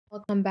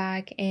Welcome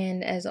back,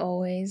 and as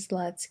always,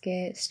 let's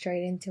get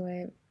straight into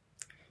it.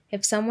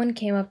 If someone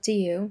came up to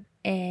you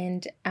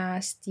and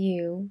asked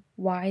you,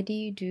 why do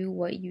you do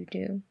what you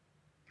do?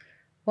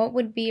 What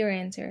would be your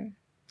answer?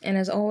 And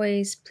as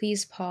always,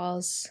 please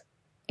pause,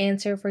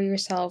 answer for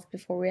yourself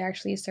before we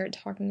actually start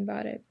talking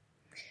about it.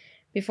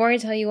 Before I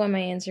tell you what my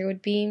answer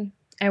would be,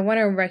 I want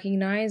to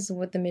recognize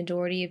what the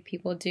majority of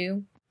people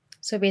do.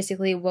 So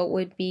basically, what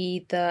would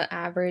be the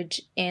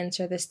average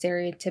answer, the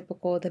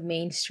stereotypical, the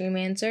mainstream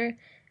answer?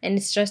 And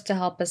it's just to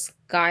help us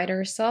guide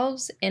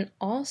ourselves and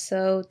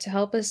also to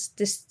help us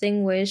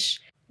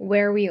distinguish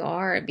where we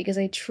are, because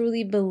I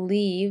truly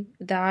believe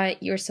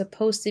that you're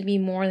supposed to be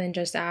more than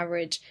just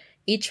average.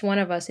 Each one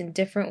of us in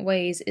different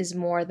ways is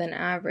more than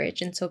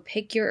average. And so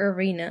pick your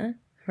arena,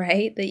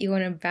 right, that you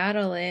want to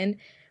battle in,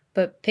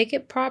 but pick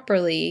it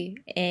properly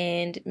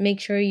and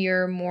make sure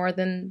you're more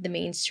than the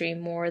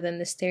mainstream, more than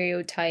the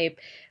stereotype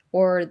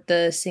or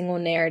the single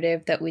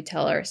narrative that we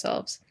tell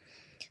ourselves.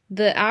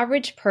 The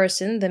average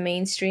person, the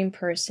mainstream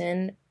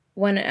person,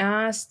 when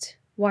asked,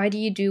 why do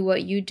you do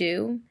what you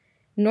do,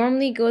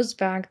 normally goes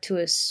back to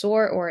a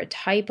sort or a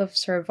type of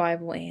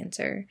survival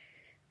answer,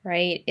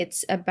 right?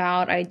 It's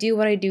about, I do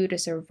what I do to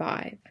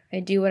survive. I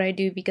do what I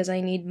do because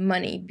I need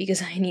money,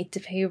 because I need to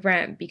pay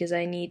rent, because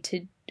I need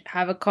to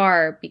have a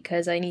car,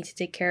 because I need to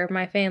take care of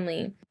my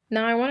family.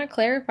 Now, I want to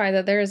clarify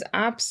that there is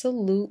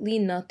absolutely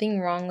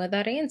nothing wrong with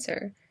that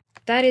answer.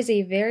 That is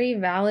a very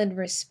valid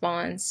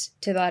response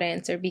to that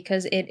answer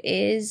because it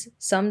is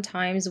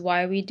sometimes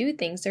why we do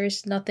things.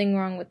 There's nothing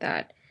wrong with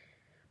that.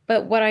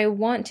 But what I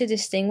want to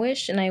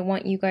distinguish and I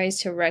want you guys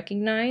to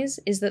recognize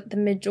is that the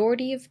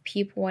majority of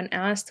people, when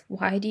asked,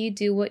 why do you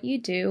do what you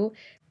do,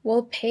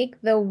 will pick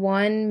the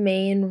one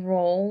main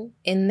role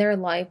in their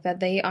life that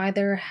they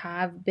either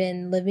have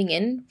been living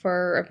in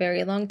for a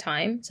very long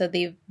time, so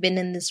they've been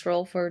in this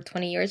role for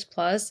 20 years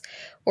plus,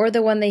 or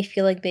the one they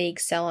feel like they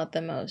excel at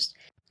the most.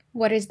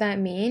 What does that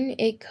mean?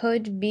 It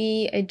could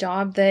be a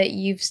job that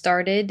you've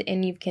started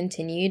and you've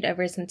continued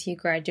ever since you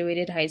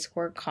graduated high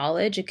school or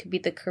college. It could be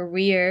the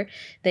career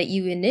that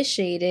you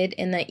initiated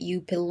and that you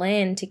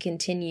plan to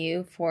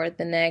continue for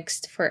the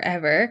next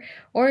forever.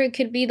 Or it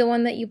could be the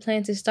one that you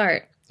plan to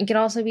start. It could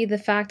also be the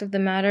fact of the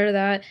matter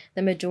that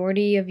the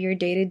majority of your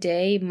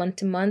day-to-day,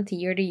 month-to-month,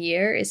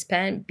 year-to-year is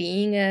spent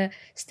being a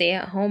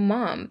stay-at-home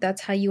mom.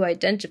 That's how you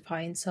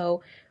identify. And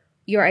so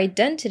your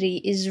identity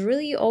is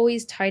really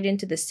always tied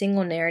into the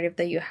single narrative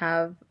that you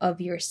have of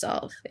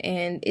yourself.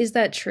 And is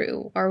that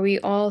true? Are we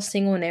all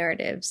single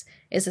narratives?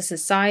 Is a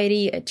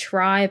society, a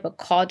tribe, a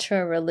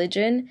culture, a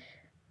religion?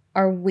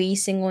 Are we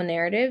single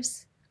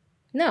narratives?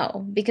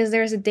 No, because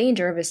there's a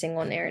danger of a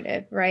single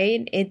narrative,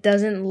 right? It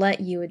doesn't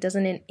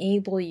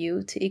enable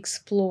you to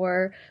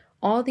explore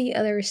all the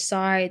other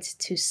sides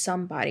to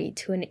somebody,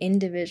 to an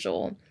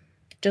individual.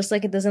 Just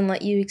like it doesn't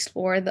let you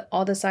explore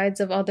all the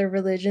sides of other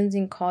religions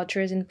and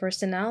cultures and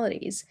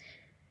personalities.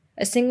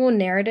 A single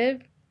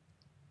narrative,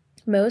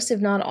 most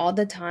if not all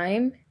the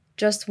time,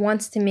 just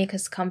wants to make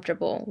us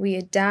comfortable. We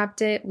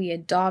adapt it, we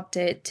adopt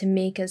it to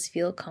make us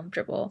feel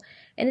comfortable.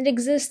 And it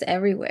exists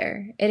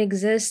everywhere. It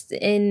exists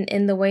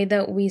in the way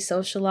that we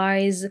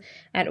socialize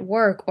at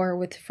work or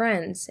with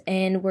friends.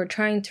 And we're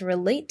trying to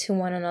relate to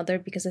one another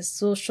because as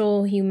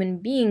social human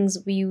beings,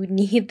 we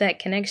need that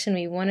connection.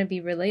 We want to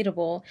be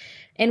relatable.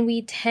 And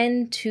we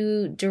tend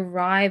to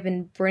derive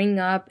and bring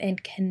up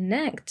and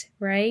connect,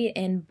 right?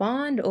 And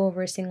bond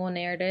over single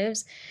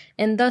narratives.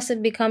 And thus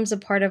it becomes a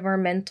part of our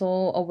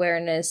mental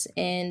awareness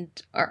and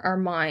our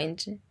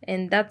mind.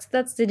 And that's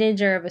the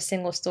danger of a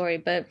single story.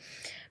 But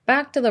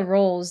back to the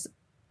roles,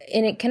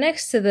 and it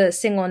connects to the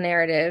single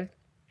narrative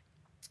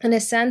in a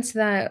sense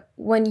that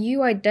when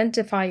you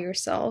identify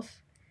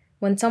yourself,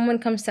 when someone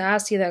comes to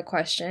ask you that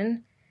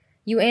question,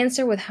 you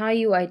answer with how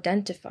you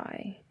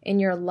identify in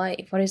your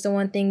life. What is the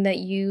one thing that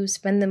you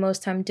spend the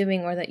most time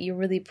doing or that you're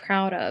really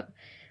proud of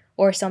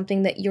or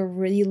something that you're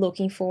really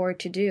looking forward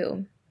to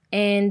do?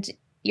 And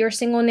your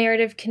single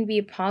narrative can be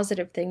a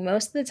positive thing.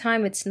 Most of the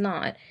time it's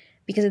not,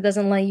 because it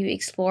doesn't let you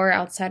explore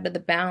outside of the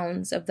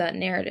bounds of that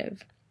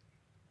narrative.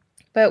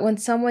 But when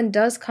someone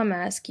does come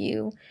ask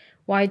you,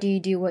 why do you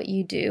do what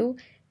you do?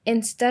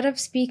 Instead of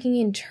speaking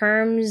in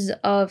terms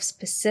of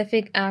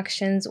specific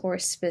actions or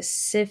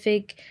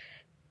specific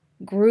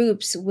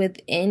groups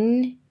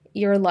within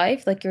your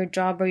life, like your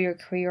job or your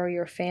career or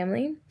your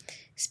family,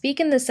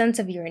 speak in the sense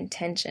of your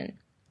intention.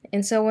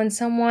 And so if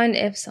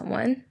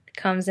someone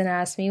comes and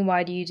asks me,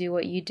 why do you do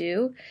what you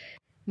do?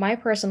 My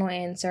personal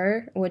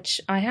answer,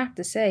 which I have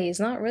to say is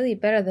not really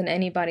better than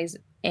anybody's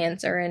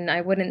answer, and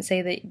I wouldn't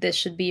say that this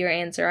should be your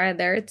answer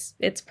either.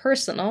 It's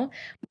personal.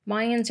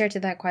 My answer to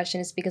that question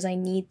is because I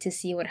need to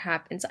see what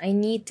happens. I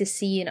need to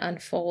see it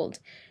unfold.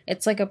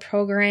 It's like a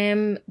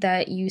program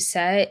that you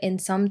set,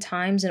 and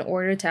sometimes in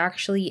order to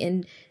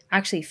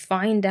actually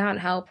find out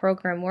how a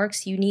program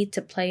works, you need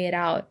to play it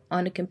out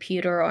on a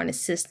computer or on a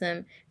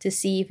system to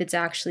see if it's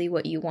actually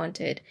what you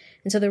wanted.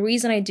 And so the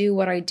reason I do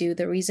what I do,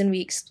 the reason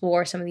we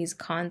explore some of these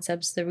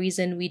concepts, the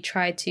reason we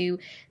try to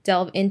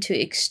delve into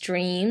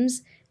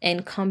extremes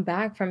and come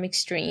back from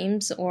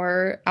extremes,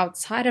 or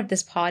outside of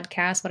this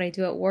podcast, what I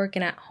do at work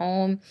and at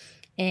home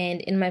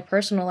and in my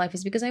personal life,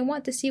 is because I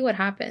want to see what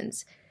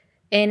happens.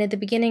 And at the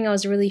beginning, I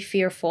was really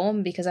fearful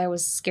because I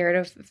was scared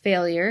of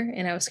failure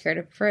and I was scared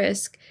of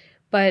risk.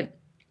 But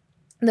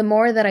the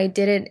more that I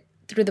did it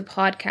through the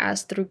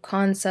podcast, through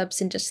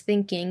concepts and just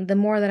thinking, the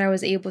more that I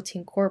was able to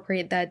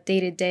incorporate that day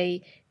to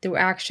day through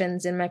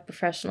actions in my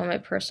professional and my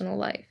personal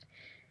life.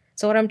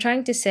 So what I'm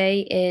trying to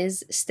say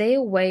is stay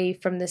away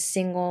from the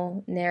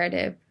single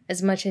narrative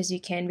as much as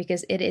you can,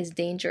 because it is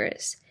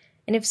dangerous.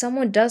 And if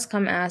someone does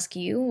come ask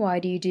you, why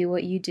do you do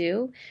what you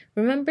do?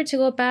 Remember to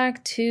go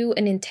back to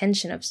an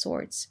intention of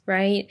sorts,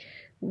 right?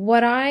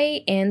 What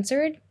I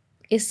answered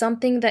is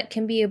something that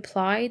can be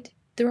applied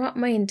throughout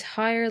my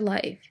entire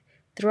life,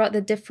 throughout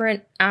the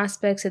different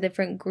aspects of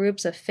different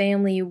groups of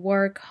family,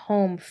 work,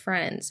 home,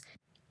 friends.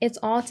 It's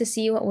all to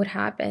see what would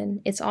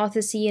happen. It's all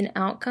to see an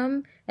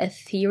outcome, a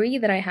theory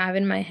that I have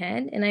in my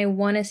head, and I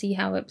want to see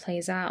how it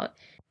plays out.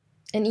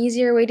 An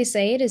easier way to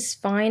say it is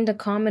find a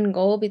common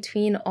goal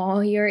between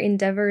all your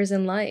endeavors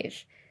in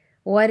life.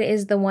 What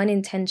is the one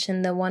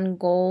intention, the one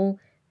goal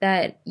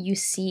that you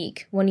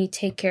seek when you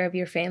take care of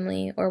your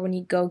family, or when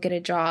you go get a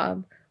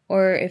job,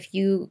 or if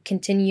you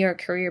continue your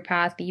career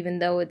path even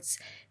though it's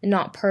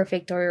not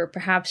perfect, or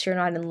perhaps you're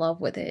not in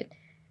love with it?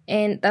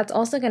 And that's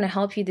also going to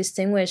help you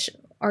distinguish,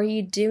 are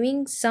you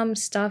doing some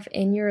stuff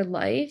in your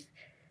life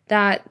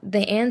that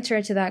the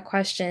answer to that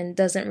question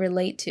doesn't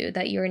relate to,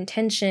 that your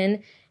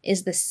intention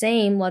is the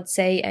same, let's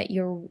say, at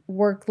your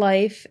work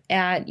life,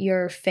 at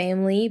your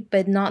family,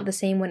 but not the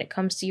same when it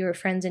comes to your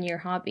friends and your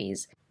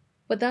hobbies?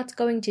 What that's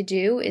going to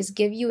do is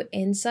give you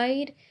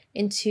insight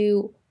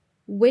into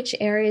which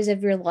areas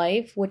of your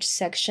life, which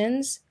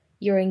sections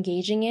you're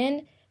engaging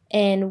in,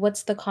 and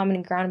what's the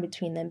common ground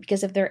between them.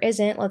 Because if there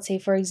isn't, let's say,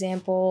 for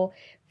example,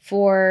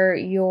 for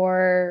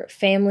your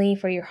family,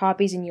 for your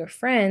hobbies and your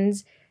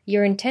friends,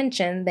 your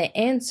intention, the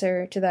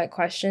answer to that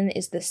question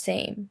is the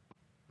same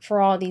for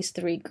all these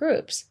three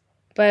groups.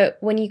 But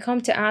when you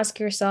come to ask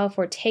yourself,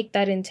 or take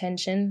that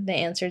intention, the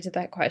answer to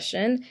that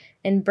question,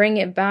 and bring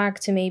it back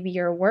to maybe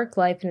your work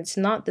life, and it's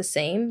not the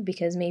same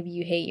because maybe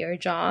you hate your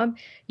job,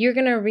 you're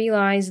going to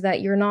realize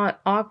that you're not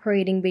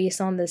operating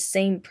based on the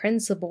same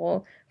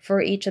principle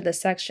for each of the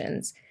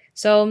sections.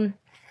 So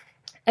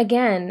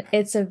again,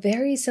 it's a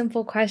very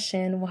simple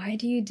question. Why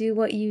do you do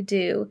what you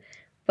do?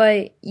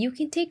 But you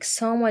can take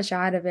so much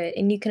out of it,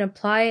 and you can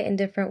apply it in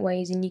different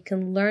ways, and you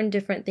can learn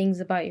different things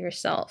about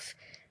yourself,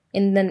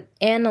 and then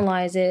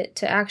analyze it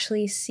to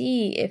actually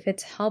see if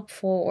it's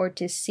helpful, or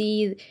to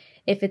see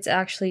if it's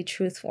actually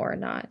truthful or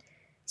not.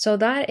 So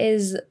that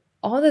is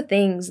all the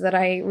things that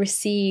I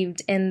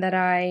received and that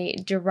I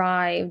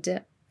derived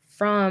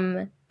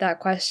from that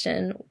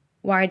question,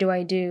 why do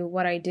I do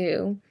what I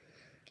do?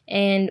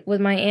 And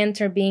with my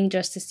answer being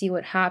just to see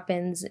what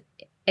happens,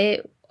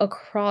 it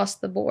across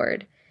the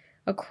board,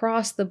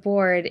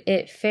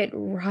 it fit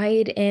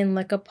right in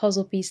like a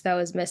puzzle piece that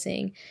was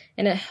missing.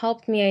 And it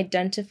helped me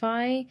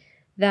identify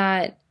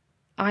that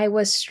I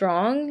was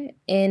strong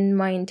in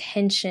my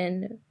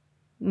intention,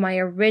 my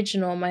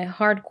original, my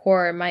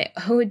hardcore, my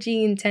OG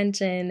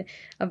intention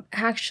of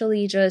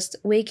actually just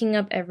waking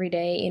up every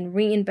day and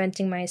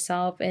reinventing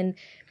myself and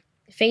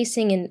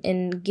facing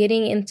and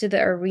getting into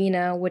the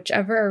arena,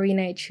 whichever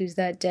arena I choose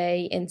that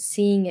day, and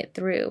seeing it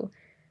through.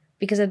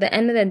 Because at the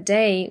end of the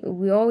day,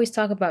 we always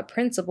talk about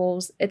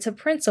principles. It's a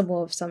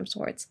principle of some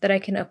sorts that I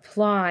can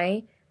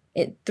apply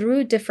it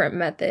through different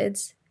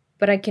methods,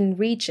 but I can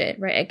reach it,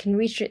 right? I can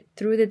reach it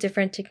through the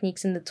different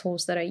techniques and the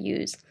tools that I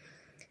use.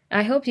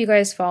 I hope you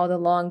guys followed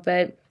along,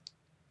 but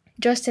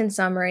just in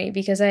summary,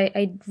 because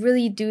I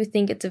really do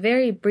think it's a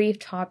very brief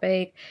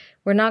topic.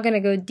 We're not going to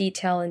go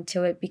detail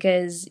into it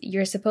because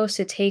you're supposed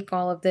to take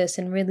all of this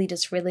and really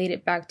just relate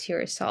it back to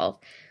yourself.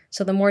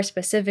 So the more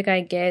specific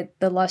I get,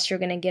 the less you're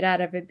going to get out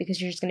of it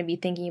because you're just going to be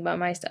thinking about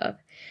my stuff.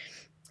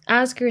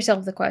 Ask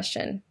yourself the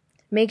question.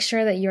 Make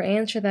sure that your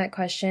answer to that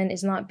question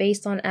is not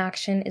based on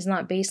action, is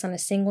not based on a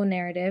single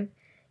narrative,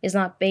 is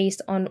not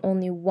based on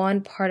only one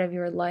part of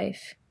your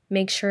life.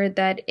 Make sure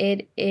that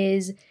it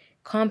is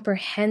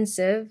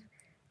comprehensive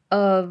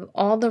of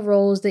all the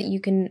roles that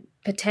you can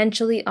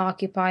potentially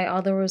occupy,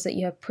 all the roles that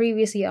you have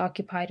previously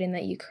occupied and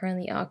that you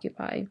currently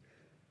occupy.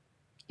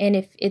 And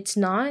if it's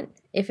not,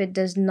 if it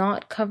does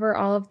not cover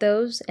all of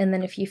those, and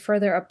then if you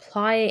further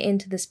apply it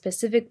into the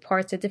specific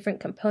parts, the different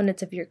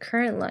components of your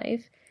current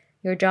life,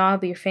 your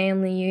job, your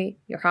family,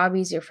 your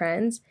hobbies, your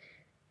friends,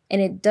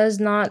 and it does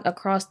not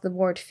across the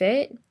board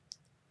fit,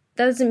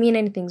 that doesn't mean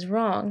anything's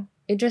wrong.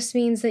 It just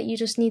means that you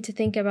just need to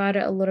think about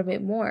it a little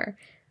bit more.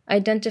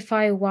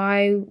 Identify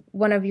why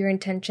one of your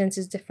intentions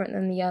is different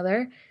than the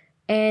other,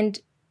 and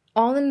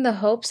all in the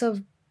hopes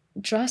of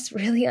just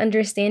really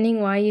understanding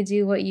why you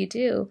do what you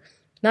do.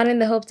 Not in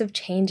the hopes of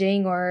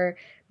changing or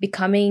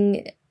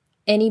becoming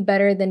any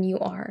better than you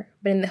are,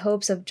 but in the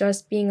hopes of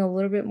just being a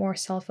little bit more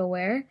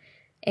self-aware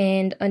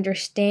and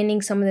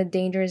understanding some of the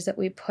dangers that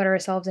we put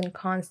ourselves in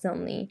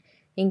constantly,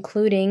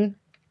 including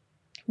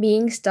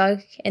being stuck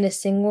in a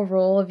single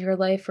role of your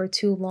life for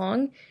too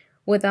long,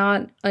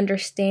 without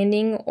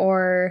understanding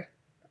or,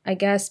 I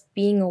guess,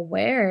 being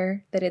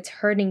aware that it's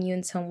hurting you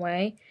in some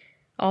way.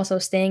 Also,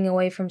 staying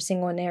away from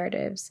single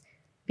narratives,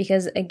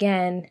 because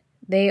again,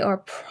 they are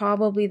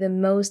probably the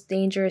most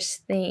dangerous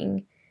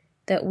thing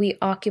that we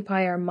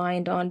occupy our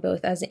mind on,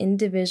 both as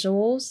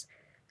individuals,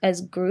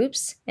 as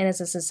groups, and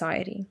as a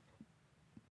society.